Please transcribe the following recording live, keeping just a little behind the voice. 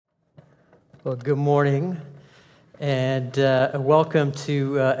Well, good morning, and welcome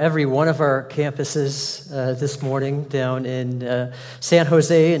to every one of our campuses this morning down in San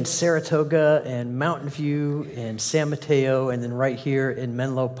Jose and Saratoga and Mountain View and San Mateo, and then right here in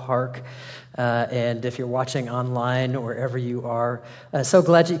Menlo Park. And if you're watching online or wherever you are, so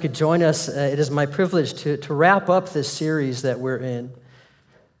glad you could join us. It is my privilege to wrap up this series that we're in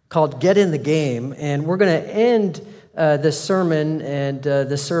called Get in the Game, and we're going to end the sermon and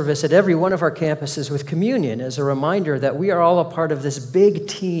the service at every one of our campuses with communion as a reminder that we are all a part of this big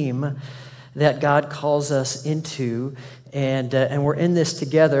team that God calls us into, and we're in this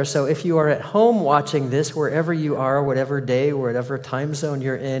together. So if you are at home watching this, wherever you are, whatever day, whatever time zone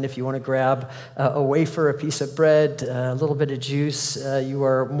you're in, if you want to grab a wafer, a piece of bread, a little bit of juice, you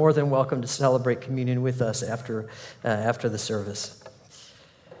are more than welcome to celebrate communion with us after the service.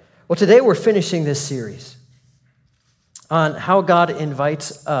 Well, today we're finishing this series on how God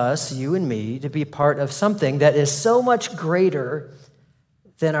invites us, you and me, to be part of something that is so much greater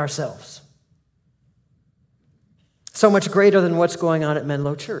than ourselves. So much greater than what's going on at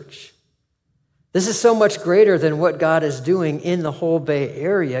Menlo Church. This is so much greater than what God is doing in the whole Bay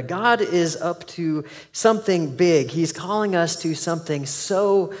Area. God is up to something big. He's calling us to something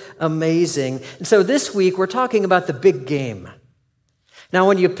so amazing. And so this week, we're talking about the big game. Now,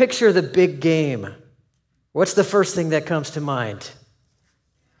 when you picture the big game, what's the first thing that comes to mind?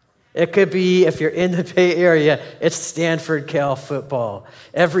 It could be, if you're in the Bay Area, it's Stanford-Cal football.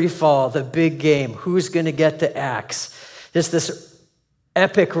 Every fall, the big game. Who's going to get the axe? Just this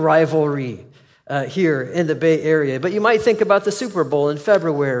epic rivalry here in the Bay Area. But you might think about the Super Bowl in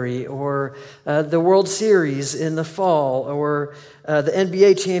February, or the World Series in the fall, or the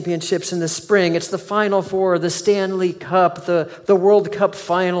NBA championships in the spring. It's the Final Four, the Stanley Cup, the World Cup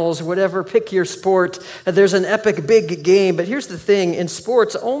finals, whatever, pick your sport. There's an epic big game. But here's the thing, in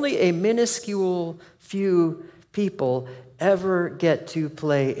sports, only a minuscule few people ever get to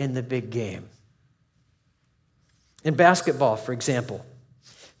play in the big game. In basketball, for example,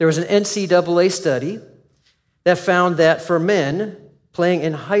 there was an NCAA study that found that for men playing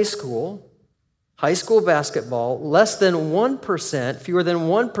in high school basketball, less than 1%, fewer than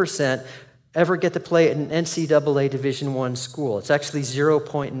 1%, ever get to play at an NCAA Division I school. It's actually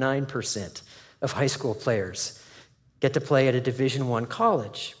 0.9% of high school players get to play at a Division I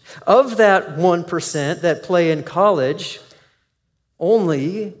college. Of that 1% that play in college,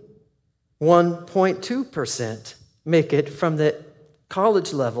 only 1.2% make it from the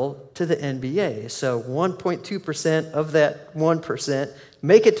college level to the NBA. So 1.2% of that 1%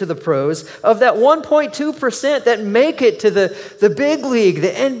 make it to the pros. Of that 1.2% that make it to the big league, the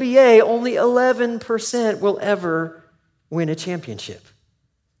NBA, only 11% will ever win a championship.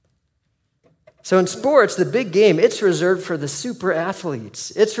 So in sports, the big game, it's reserved for the super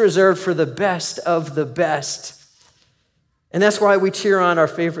athletes. It's reserved for the best of the best. And that's why we cheer on our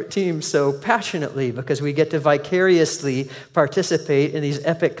favorite team so passionately, because we get to vicariously participate in these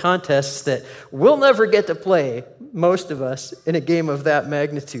epic contests that we'll never get to play, most of us, in a game of that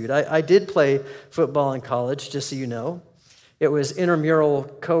magnitude. I did play football in college, just so you know. It was intramural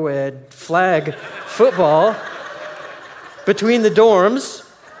co-ed flag football between the dorms.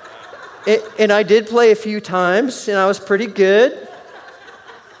 And I did play a few times, and I was pretty good.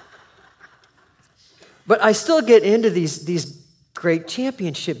 But I still get into these great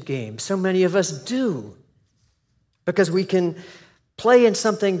championship games. So many of us do. Because we can play in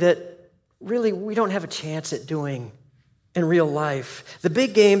something that really we don't have a chance at doing in real life. The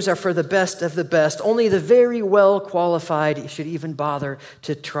big games are for the best of the best. Only the very well qualified should even bother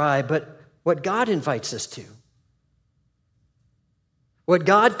to try. But what God invites us to, what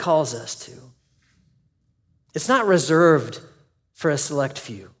God calls us to, it's not reserved for a select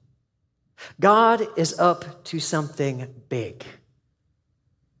few. God is up to something big.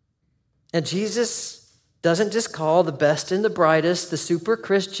 And Jesus doesn't just call the best and the brightest, the super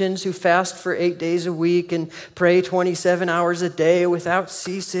Christians who fast for 8 days a week and pray 27 hours a day without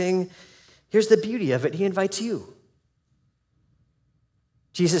ceasing. Here's the beauty of it. He invites you.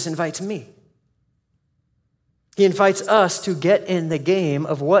 Jesus invites me. He invites us to get in the game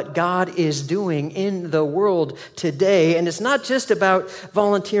of what God is doing in the world today. And it's not just about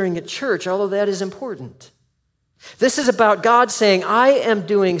volunteering at church, although that is important. This is about God saying, I am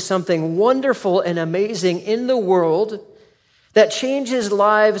doing something wonderful and amazing in the world that changes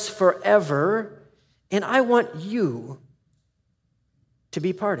lives forever, and I want you to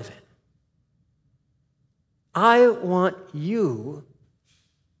be part of it. I want you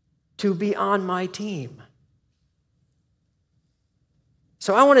to be on my team.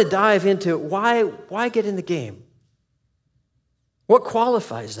 So I want to dive into why get in the game? What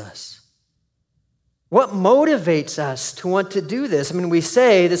qualifies us? What motivates us to want to do this? I mean, we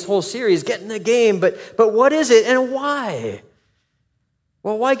say this whole series, get in the game, but what is it and why?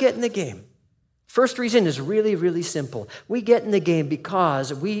 Well, why get in the game? First reason is really, really simple. We get in the game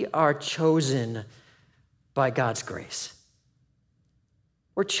because we are chosen by God's grace.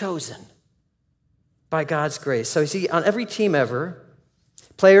 We're chosen by God's grace. So you see, on every team ever,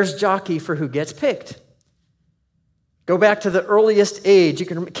 players jockey for who gets picked. Go back to the earliest age.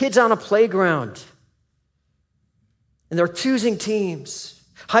 Kids on a playground, and they're choosing teams.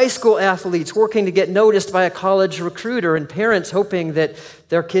 High school athletes working to get noticed by a college recruiter, and parents hoping that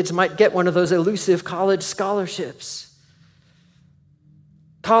their kids might get one of those elusive college scholarships.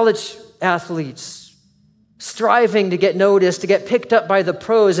 College athletes striving to get noticed, to get picked up by the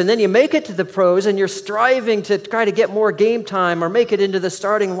pros, and then you make it to the pros and you're striving to try to get more game time or make it into the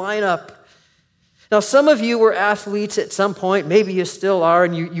starting lineup. Now, some of you were athletes at some point, maybe you still are,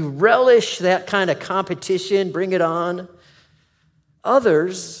 and you relish that kind of competition, bring it on.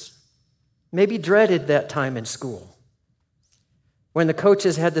 Others maybe dreaded that time in school when the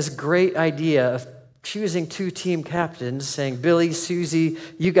coaches had this great idea of choosing two team captains, saying, Billy, Susie,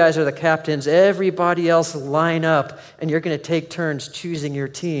 you guys are the captains. Everybody else line up, and you're going to take turns choosing your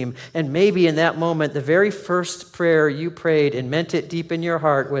team. And maybe in that moment, the very first prayer you prayed and meant it deep in your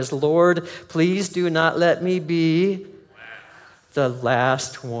heart was, Lord, please do not let me be the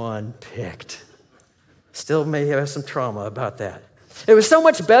last one picked. Still may have some trauma about that. It was so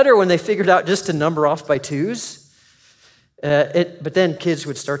much better when they figured out just to number off by twos. But then kids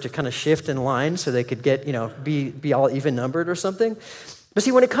would start to kind of shift in line so they could get, be all even numbered or something. But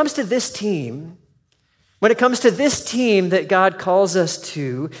see, when it comes to this team that God calls us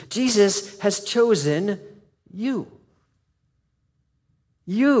to, Jesus has chosen you.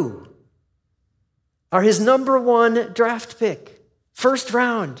 You are his number one draft pick, first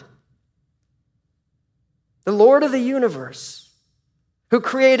round. The Lord of the universe, who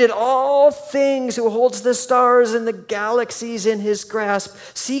created all things, who holds the stars and the galaxies in his grasp,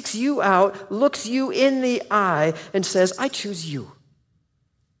 seeks you out, looks you in the eye, and says, I choose you.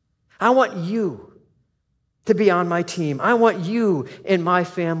 I want you to be on my team. I want you in my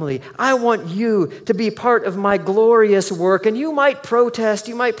family. I want you to be part of my glorious work. And you might protest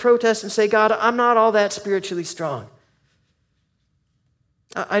and say, God, I'm not all that spiritually strong.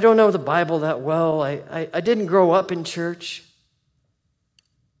 I don't know the Bible that well. I didn't grow up in church.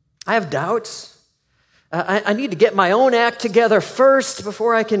 I have doubts. I need to get my own act together first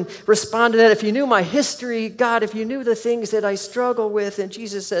before I can respond to that. If you knew my history, God, if you knew the things that I struggle with, and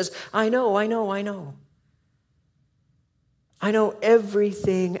Jesus says, I know. I know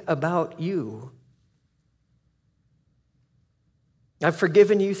everything about you. I've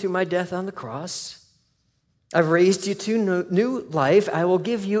forgiven you through my death on the cross. I've raised you to new life. I will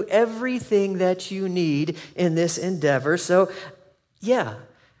give you everything that you need in this endeavor. So, yeah,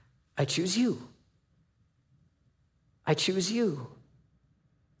 I choose you. I choose you.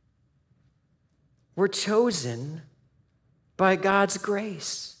 We're chosen by God's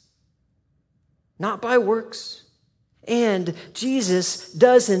grace, not by works. And Jesus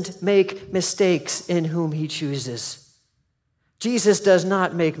doesn't make mistakes in whom he chooses. Jesus does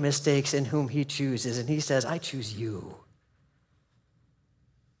not make mistakes in whom he chooses. And he says, I choose you.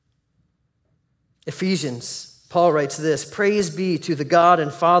 Ephesians, Paul writes this, praise be to the God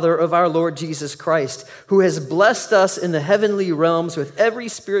and Father of our Lord Jesus Christ, who has blessed us in the heavenly realms with every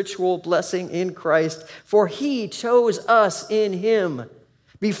spiritual blessing in Christ, for he chose us in him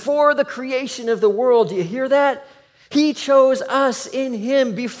before the creation of the world. Do you hear that? He chose us in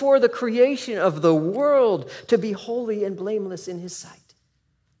him before the creation of the world to be holy and blameless in his sight.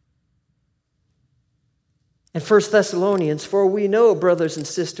 And 1 Thessalonians, for we know, brothers and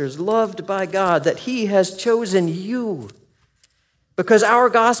sisters, loved by God, that he has chosen you, because our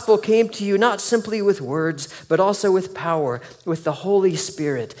gospel came to you not simply with words, but also with power, with the Holy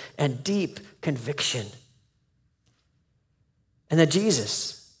Spirit and deep conviction. And that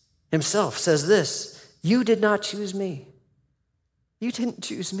Jesus himself says this, you did not choose me. You didn't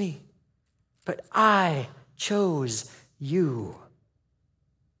choose me, but I chose you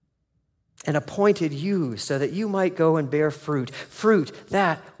and appointed you so that you might go and bear fruit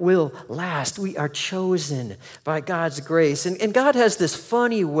that will last. We are chosen by God's grace. And God has this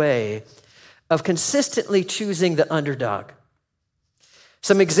funny way of consistently choosing the underdog.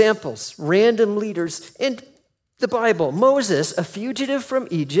 Some examples, random leaders in the Bible. Moses, a fugitive from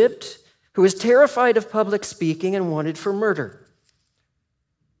Egypt, who was terrified of public speaking and wanted for murder.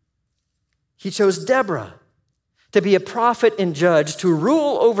 He chose Deborah to be a prophet and judge, to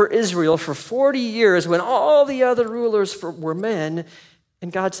rule over Israel for 40 years when all the other rulers were men.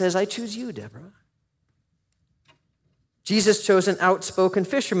 And God says, I choose you, Deborah. Jesus chose an outspoken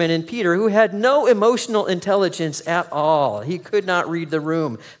fisherman in Peter who had no emotional intelligence at all. He could not read the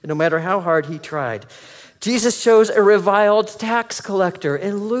room, no matter how hard he tried. Jesus chose a reviled tax collector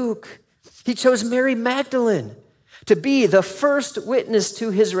in Luke. He chose Mary Magdalene to be the first witness to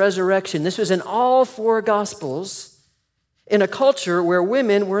his resurrection. This was in all four Gospels, in a culture where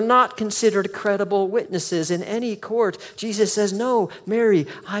women were not considered credible witnesses in any court. Jesus says, no, Mary,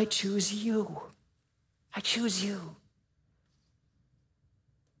 I choose you. I choose you.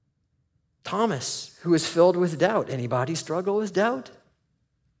 Thomas, who is filled with doubt. Anybody struggle with doubt?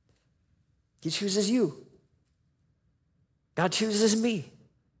 He chooses you. God chooses me.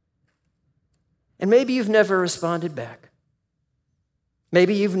 And maybe you've never responded back.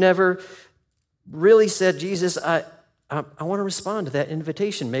 Maybe you've never really said, Jesus, I want to respond to that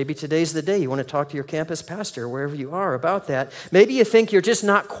invitation. Maybe today's the day you want to talk to your campus pastor, wherever you are, about that. Maybe you think you're just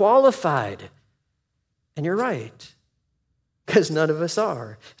not qualified. And you're right, because none of us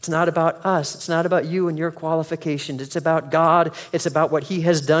are. It's not about us. It's not about you and your qualifications. It's about God. It's about what he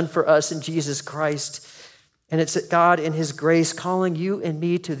has done for us in Jesus Christ. And it's God in his grace calling you and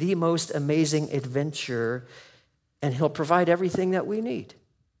me to the most amazing adventure, and he'll provide everything that we need.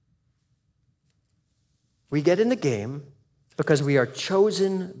 We get in the game because we are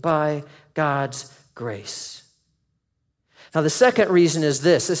chosen by God's grace. Now, the second reason is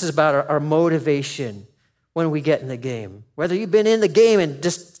this. This is about our motivation when we get in the game. Whether you've been in the game and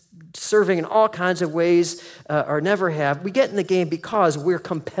just serving in all kinds of ways or never have, we get in the game because we're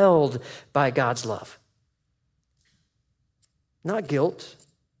compelled by God's love. Not guilt,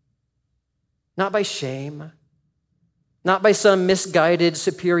 not by shame, not by some misguided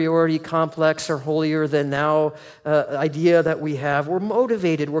superiority complex or holier than thou idea that we have. We're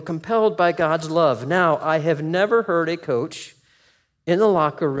motivated, we're compelled by God's love. Now, I have never heard a coach in the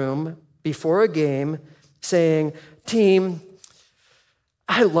locker room before a game saying, team,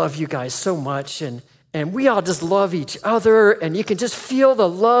 I love you guys so much, and we all just love each other, and you can just feel the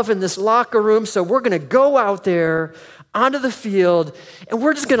love in this locker room, so we're going to go out there onto the field, and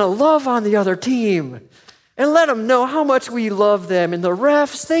we're just going to love on the other team and let them know how much we love them. And the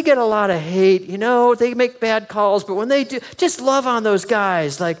refs, they get a lot of hate, they make bad calls, but when they do, just love on those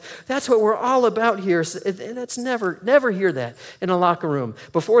guys. Like, that's what we're all about here. And that's never hear that in a locker room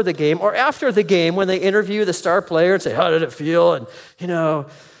before the game or after the game when they interview the star player and say, how did it feel? And,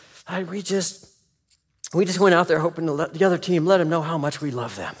 we just went out there hoping to let the other team, let them know how much we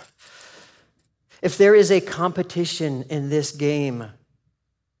love them. If there is a competition in this game,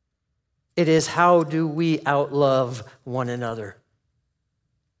 it is how do we outlove one another.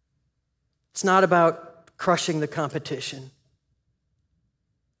 It's not about crushing the competition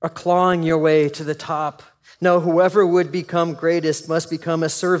or clawing your way to the top. No, whoever would become greatest must become a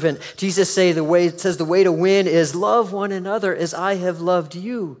servant. Jesus says the way to win is love one another as I have loved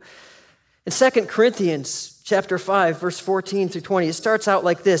you. In 2 Corinthians chapter 5, verse 14 through 20, it starts out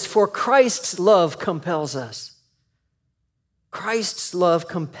like this: for Christ's love compels us. Christ's love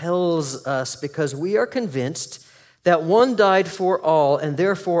compels us because we are convinced that one died for all, and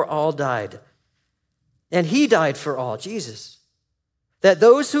therefore all died. And he died for all, Jesus. That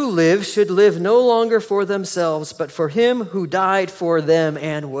those who live should live no longer for themselves, but for him who died for them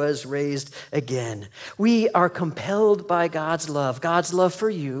and was raised again. We are compelled by God's love for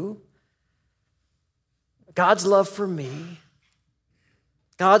you, God's love for me,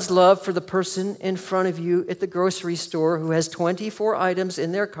 God's love for the person in front of you at the grocery store who has 24 items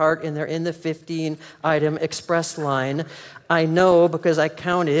in their cart and they're in the 15-item express line. I know because I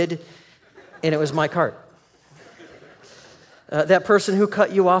counted and it was my cart. That person who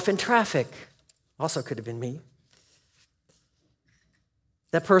cut you off in traffic also could have been me.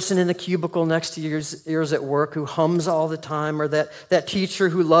 That person in the cubicle next to yours at work who hums all the time, or that teacher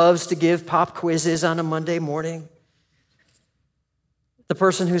who loves to give pop quizzes on a Monday morning. The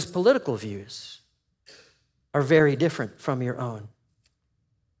person whose political views are very different from your own.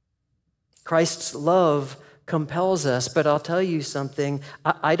 Christ's love compels us, but I'll tell you something,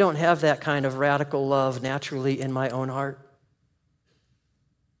 I don't have that kind of radical love naturally in my own heart.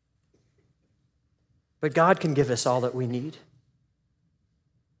 But God can give us all that we need.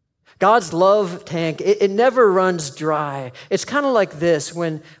 God's love tank, it never runs dry. It's kind of like this,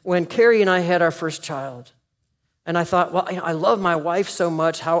 when Carrie and I had our first child. And I thought, well, I love my wife so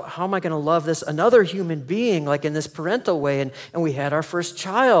much. How am I going to love this another human being, like in this parental way? And we had our first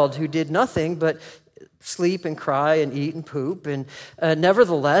child who did nothing but sleep and cry and eat and poop. And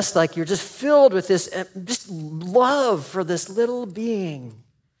nevertheless, like, you're just filled with this just love for this little being.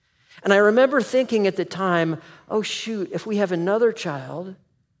 And I remember thinking at the time, oh shoot, if we have another child,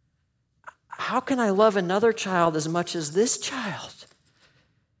 how can I love another child as much as this child?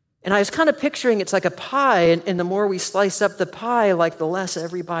 And I was kind of picturing it's like a pie, and the more we slice up the pie, like the less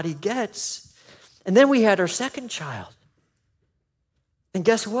everybody gets. And then we had our second child. And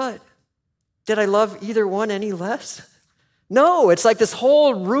guess what? Did I love either one any less? No, it's like this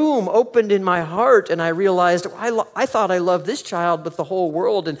whole room opened in my heart, and I realized I thought I loved this child with the whole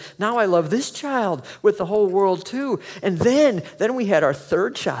world, and now I love this child with the whole world too. And then we had our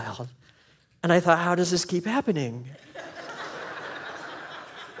third child, and I thought, how does this keep happening?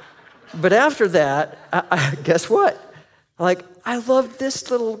 But after that, guess what? Like, I love this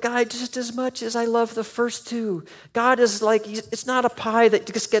little guy just as much as I love the first two. God is like, it's not a pie that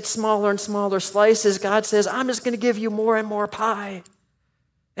just gets smaller and smaller slices. God says, I'm just going to give you more and more pie.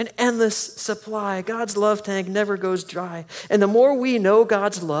 An endless supply. God's love tank never goes dry. And the more we know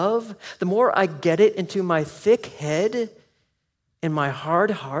God's love, the more I get it into my thick head and my hard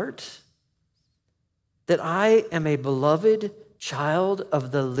heart that I am a beloved child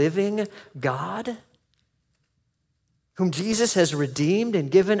of the living God, whom Jesus has redeemed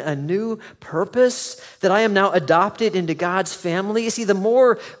and given a new purpose, that I am now adopted into God's family. You see, the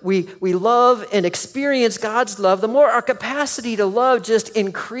more we love and experience God's love, the more our capacity to love just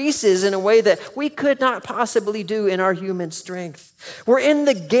increases in a way that we could not possibly do in our human strength. We're in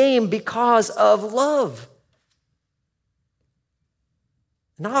the game because of love.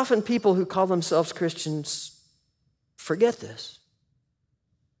 And often people who call themselves Christians forget this.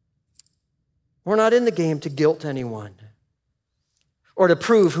 We're not in the game to guilt anyone, or to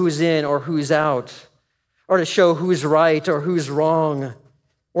prove who's in or who's out, or to show who's right or who's wrong.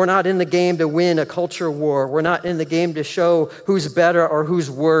 We're not in the game to win a culture war. We're not in the game to show who's better or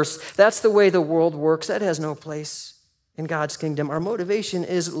who's worse. That's the way the world works. That has no place in God's kingdom. Our motivation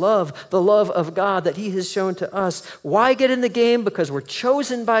is love, the love of God that He has shown to us. Why get in the game? Because we're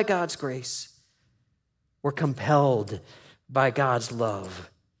chosen by God's grace. We're compelled by God's love.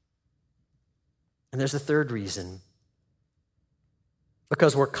 And there's a third reason.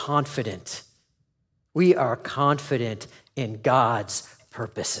 Because we're confident. We are confident in God's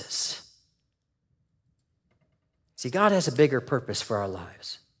purposes. See, God has a bigger purpose for our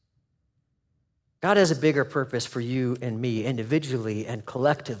lives. God has a bigger purpose for you and me, individually and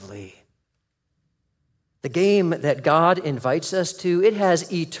collectively. The game that God invites us to, it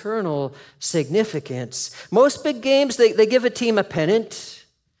has eternal significance. Most big games, they give a team a pennant.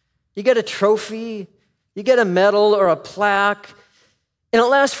 You get a trophy, you get a medal or a plaque, and it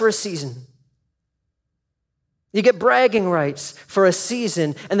lasts for a season. You get bragging rights for a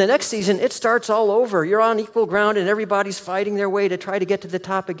season, and the next season, it starts all over. You're on equal ground, and everybody's fighting their way to try to get to the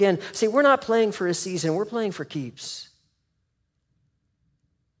top again. See, we're not playing for a season, we're playing for keeps.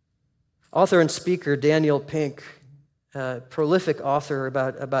 Author and speaker Daniel Pink, prolific author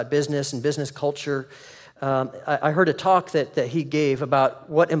about business and business culture, I heard a talk that he gave about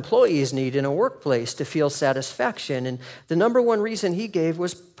what employees need in a workplace to feel satisfaction. And the number one reason he gave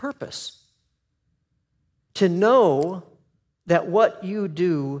was purpose. To know that what you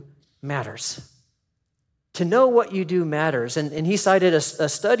do matters. To know what you do matters. And he cited a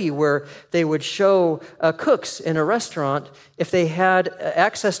study where they would show cooks in a restaurant, if they had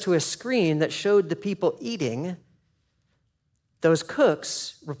access to a screen that showed the people eating, those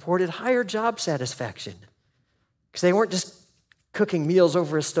cooks reported higher job satisfaction. Because they weren't just cooking meals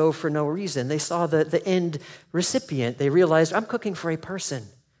over a stove for no reason. They saw the end recipient. They realized, I'm cooking for a person.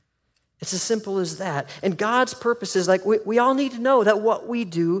 It's as simple as that. And God's purposes, like we all need to know that what we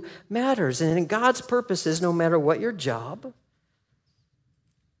do matters. And in God's purposes, no matter what your job,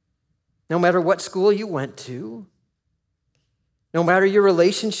 no matter what school you went to, no matter your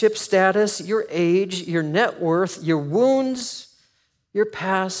relationship status, your age, your net worth, your wounds, your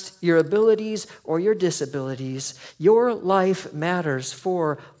past, your abilities, or your disabilities, your life matters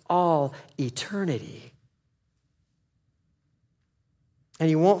for all eternity. And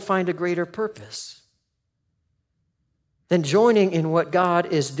you won't find a greater purpose than joining in what God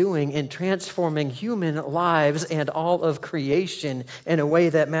is doing in transforming human lives and all of creation in a way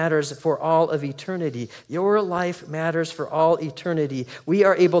that matters for all of eternity. Your life matters for all eternity. We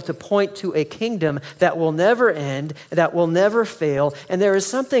are able to point to a kingdom that will never end, that will never fail, and there is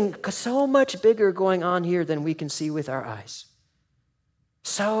something so much bigger going on here than we can see with our eyes.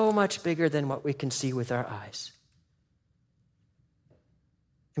 So much bigger than what we can see with our eyes.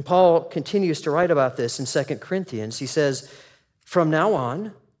 And Paul continues to write about this in 2 Corinthians. He says, from now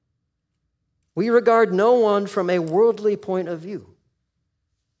on, we regard no one from a worldly point of view.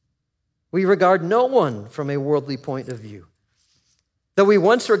 We regard no one from a worldly point of view. Though we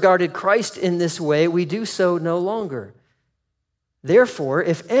once regarded Christ in this way, we do so no longer. Therefore,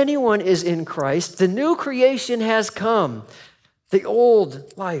 if anyone is in Christ, the new creation has come. The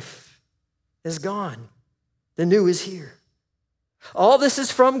old life is gone. The new is here. All this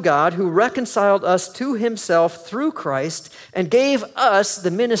is from God, who reconciled us to himself through Christ and gave us the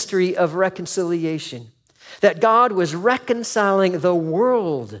ministry of reconciliation. That God was reconciling the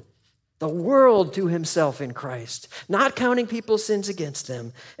world to himself in Christ, not counting people's sins against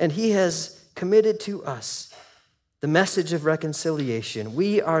them. And he has committed to us the message of reconciliation.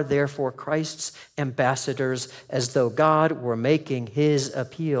 We are therefore Christ's ambassadors, as though God were making his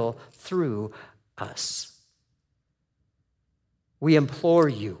appeal through us. We implore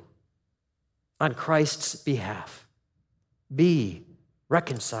you on Christ's behalf, be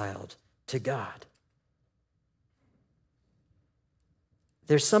reconciled to God.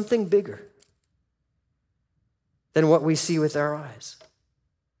 There's something bigger than what we see with our eyes.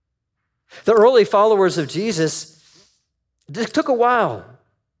 The early followers of Jesus, it took a while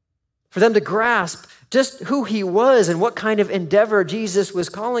for them to grasp just who he was and what kind of endeavor Jesus was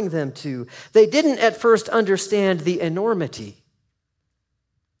calling them to. They didn't at first understand the enormity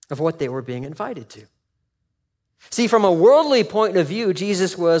of what they were being invited to. See, from a worldly point of view,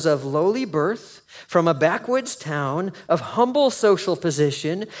 Jesus was of lowly birth, from a backwoods town, of humble social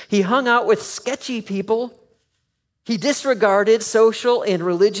position. He hung out with sketchy people. He disregarded social and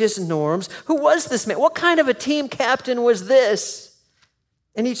religious norms. Who was this man? What kind of a team captain was this?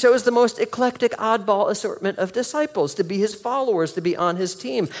 And he chose the most eclectic, oddball assortment of disciples to be his followers, to be on his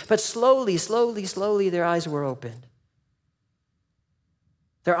team. But slowly, their eyes were opened.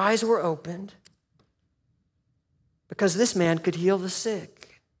 Their eyes were opened because this man could heal the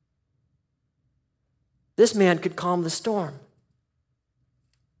sick. This man could calm the storm.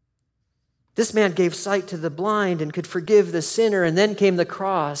 This man gave sight to the blind and could forgive the sinner. And then came the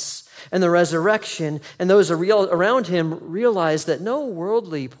cross and the resurrection. And those around him realized that no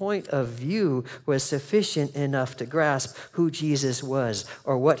worldly point of view was sufficient enough to grasp who Jesus was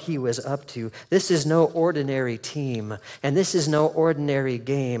or what he was up to. This is no ordinary team. And this is no ordinary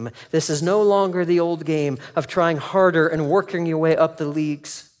game. This is no longer the old game of trying harder and working your way up the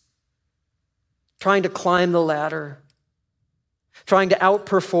leagues, trying to climb the ladder, trying to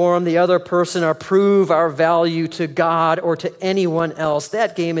outperform the other person or prove our value to God or to anyone else.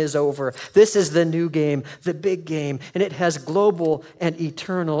 That game is over. This is the new game, the big game, and it has global and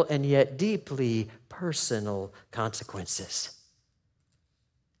eternal and yet deeply personal consequences.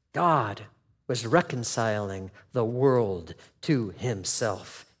 God was reconciling the world to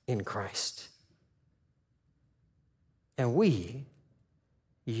himself in Christ. And we,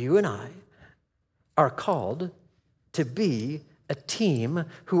 you and I, are called to be a team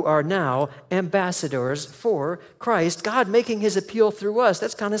who are now ambassadors for Christ, God making his appeal through us.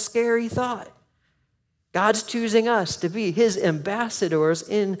 That's kind of a scary thought. God's choosing us to be his ambassadors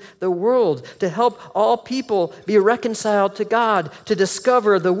in the world, to help all people be reconciled to God, to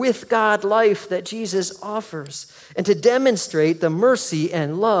discover the with God life that Jesus offers, and to demonstrate the mercy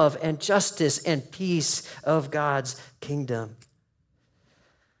and love and justice and peace of God's kingdom.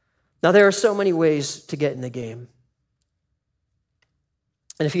 Now, there are so many ways to get in the game.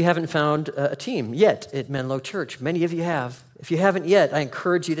 And if you haven't found a team yet at Menlo Church, many of you have. If you haven't yet, I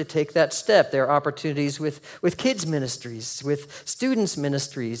encourage you to take that step. There are opportunities with kids ministries, with students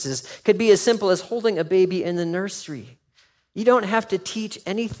ministries. It could be as simple as holding a baby in the nursery. You don't have to teach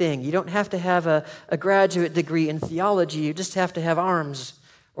anything. You don't have to have a graduate degree in theology. You just have to have arms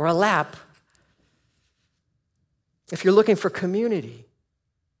or a lap. If you're looking for community,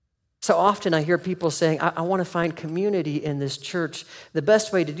 so often I hear people saying, I want to find community in this church. The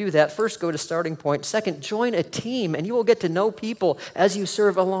best way to do that, first, go to Starting Point. Second, join a team, and you will get to know people as you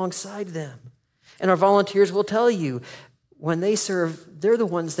serve alongside them. And our volunteers will tell you, when they serve, they're the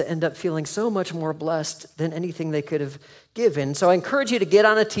ones that end up feeling so much more blessed than anything they could have given. So I encourage you to get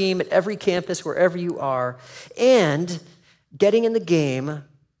on a team at every campus, wherever you are. And getting in the game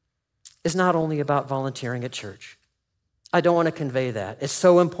is not only about volunteering at church. I don't want to convey that. It's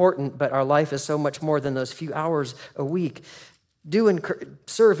so important, but our life is so much more than those few hours a week.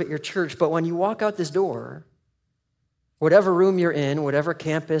 Serve at your church, but when you walk out this door, whatever room you're in, whatever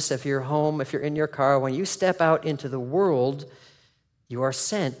campus, if you're home, if you're in your car, when you step out into the world, you are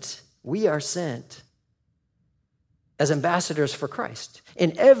sent, we are sent as ambassadors for Christ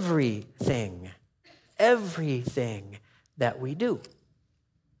in everything that we do.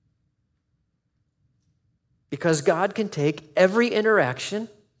 Because God can take every interaction,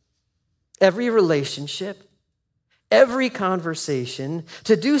 every relationship, every conversation,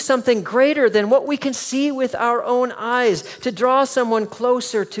 to do something greater than what we can see with our own eyes, to draw someone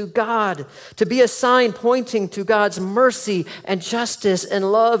closer to God, to be a sign pointing to God's mercy and justice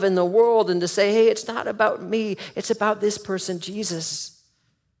and love in the world, and to say, hey, it's not about me, it's about this person, Jesus.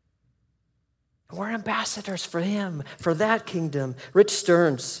 We're ambassadors for him, for that kingdom. Rich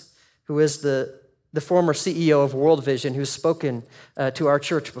Stearns, who is the former CEO of World Vision, who's spoken to our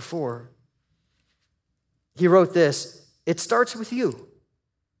church before, he wrote this: it starts with you.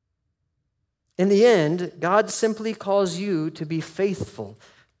 In the end, God simply calls you to be faithful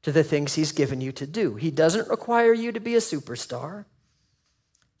to the things he's given you to do. He doesn't require you to be a superstar.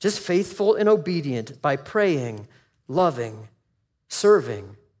 Just faithful and obedient by praying, loving,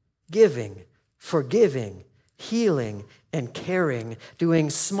 serving, giving, forgiving, healing, and caring, doing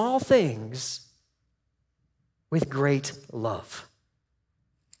small things with great love.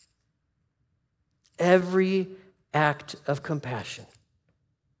 Every act of compassion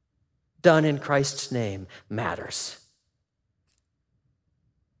done in Christ's name matters.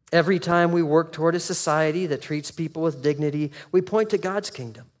 Every time we work toward a society that treats people with dignity, we point to God's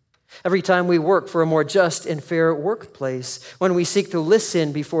kingdom. Every time we work for a more just and fair workplace, when we seek to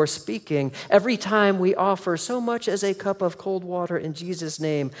listen before speaking, every time we offer so much as a cup of cold water in Jesus'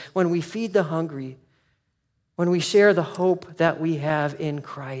 name, when we feed the hungry, when we share the hope that we have in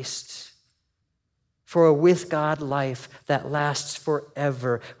Christ, for a with God life that lasts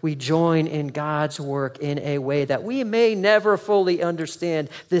forever, we join in God's work in a way that we may never fully understand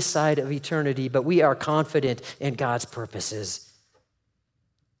this side of eternity, but we are confident in God's purposes.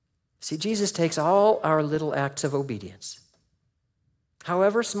 See, Jesus takes all our little acts of obedience,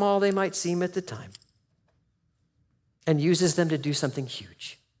 however small they might seem at the time, and uses them to do something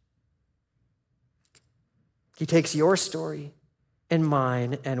huge. He takes your story and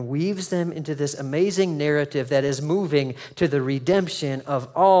mine and weaves them into this amazing narrative that is moving to the redemption of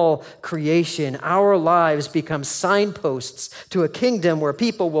all creation. Our lives become signposts to a kingdom where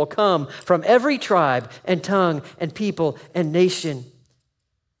people will come from every tribe and tongue and people and nation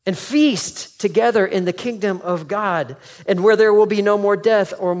and feast together in the kingdom of God, and where there will be no more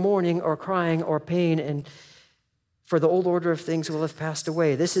death or mourning or crying or pain, and for the old order of things will have passed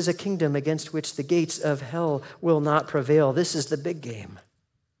away. This is a kingdom against which the gates of hell will not prevail. This is the big game.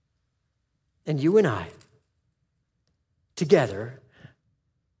 And you and I, together,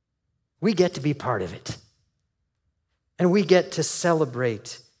 we get to be part of it. And we get to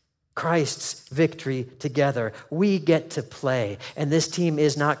celebrate Christ's victory together. We get to play. And this team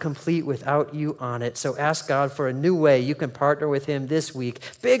is not complete without you on it. So ask God for a new way you can partner with him this week,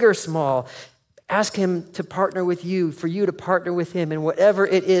 big or small. Ask him to partner with you, for you to partner with him in whatever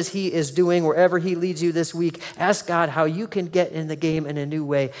it is he is doing, wherever he leads you this week. Ask God how you can get in the game in a new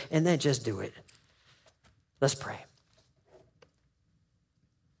way, and then just do it. Let's pray.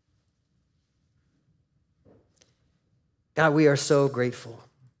 God, we are so grateful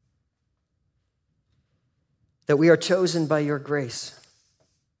that we are chosen by your grace,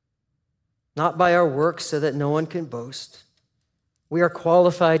 not by our works so that no one can boast. We are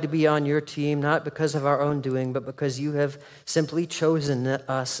qualified to be on your team, not because of our own doing, but because you have simply chosen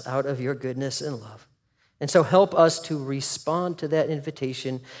us out of your goodness and love. And so help us to respond to that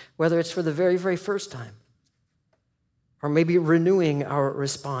invitation, whether it's for the very, very first time, or maybe renewing our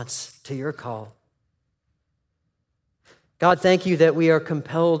response to your call. God, thank you that we are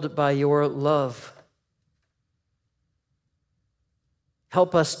compelled by your love.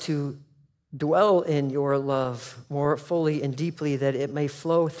 Help us to dwell in your love more fully and deeply, that it may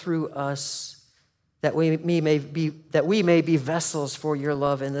flow through us, that we may be vessels for your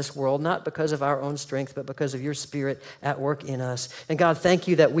love in this world, not because of our own strength, but because of your Spirit at work in us. And God, thank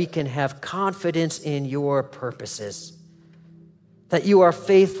you that we can have confidence in your purposes, that you are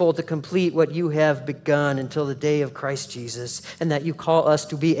faithful to complete what you have begun until the day of Christ Jesus, and that you call us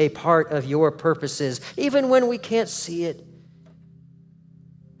to be a part of your purposes, even when we can't see it.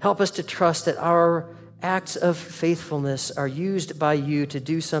 Help us to trust that our acts of faithfulness are used by you to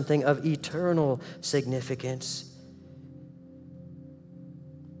do something of eternal significance.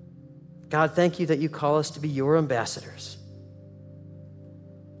 God, thank you that you call us to be your ambassadors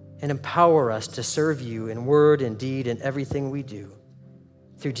and empower us to serve you in word and deed and everything we do.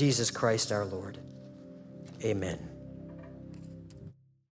 Through Jesus Christ our Lord. Amen.